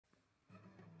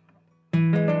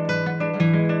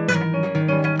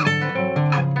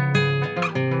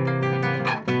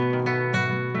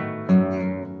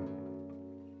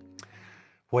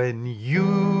When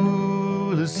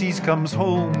Ulysses comes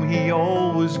home, he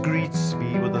always greets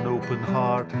me with an open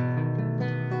heart.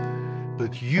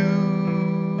 But you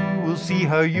will see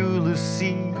how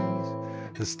Ulysses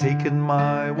has taken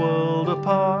my world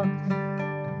apart.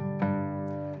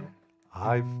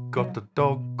 I've got a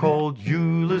dog called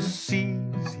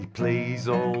Ulysses. He plays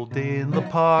all day in the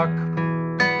park,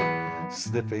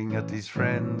 sniffing at his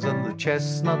friends and the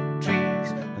chestnut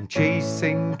trees, and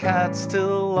chasing cats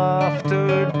till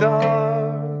after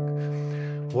dark.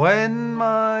 When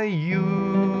my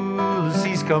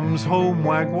Ulysses comes home,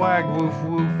 wag wag woof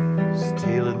woof, his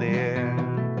tail in the air,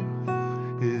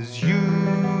 his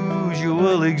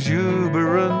usual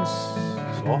exuberance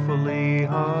is awfully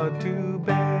hard to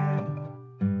bear.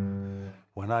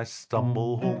 When I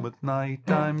stumble home at night,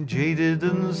 I'm jaded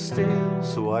and stale,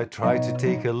 so I try to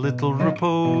take a little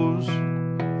repose.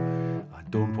 I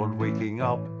don't want waking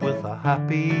up with a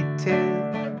happy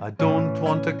tale. I don't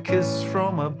want a kiss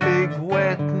from a big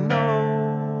wet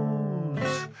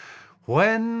nose.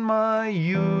 When my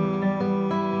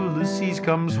Ulysses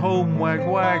comes home, wag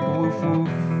wag woof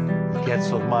woof, he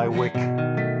gets on my wick.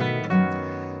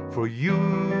 For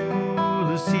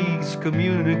Ulysses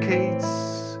communicates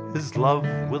his love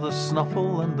with a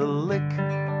snuffle and a lick.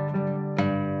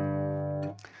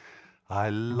 I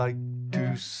like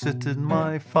to sit in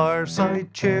my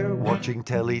fireside chair, watching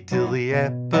telly till the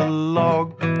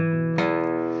epilogue, in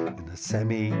a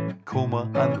semi-coma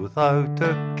and without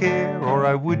a care, or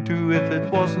I would do if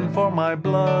it wasn't for my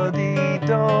bloody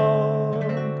dog.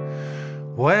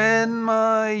 When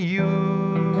my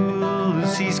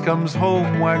Ulysses comes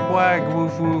home, wag wag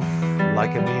woof woof,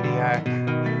 like a maniac,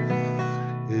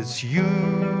 it's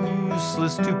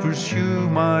useless to pursue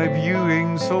my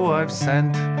viewing, so I've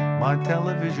sent my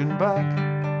television back.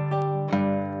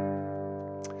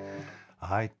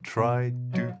 I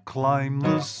tried to climb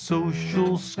the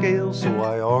social scale, so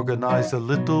I organized a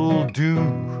little do.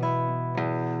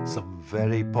 Some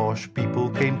very posh people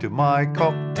came to my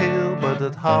cocktail, but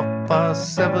at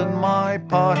 7:30 my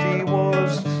party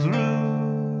was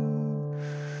through.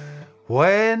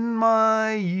 When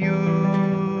my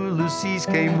Ulysses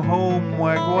came home,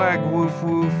 wag wag woof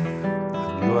woof,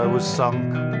 I knew I was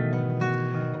sunk.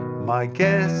 My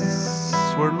guests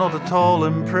were not at all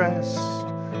impressed,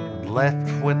 and left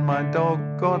when my dog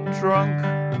got drunk.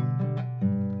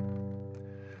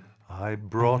 I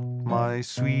brought my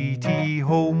sweetie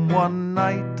home one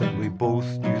night, and we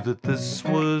both knew that this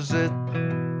was it.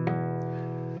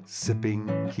 Sipping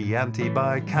Chianti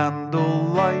by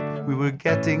candlelight, we were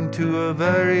getting to a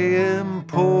very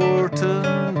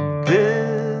important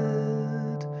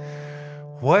bit.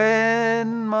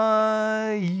 When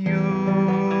my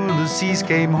Ulysses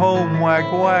came home, wag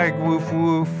wag woof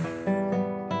woof,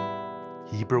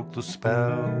 he broke the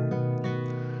spell,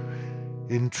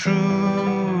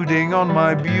 intruding on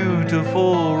my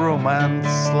beautiful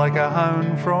romance like a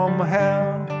hound from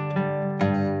hell.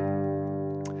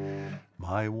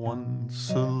 My one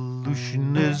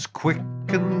solution is quick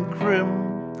and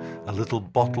grim, a little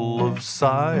bottle of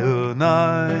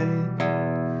cyanide.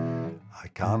 I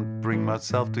can't bring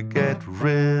myself to get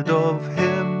rid of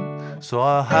him, so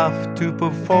I'll have to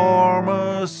perform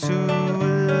a suicide.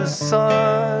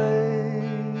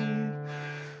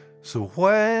 So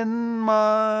when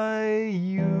my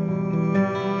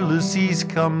Ulysses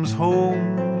comes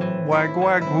home, wag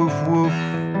wag woof woof,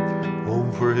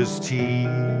 home for his tea,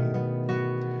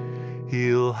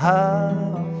 he'll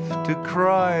have to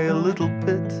cry a little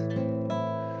bit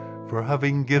for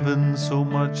having given so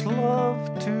much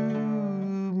love to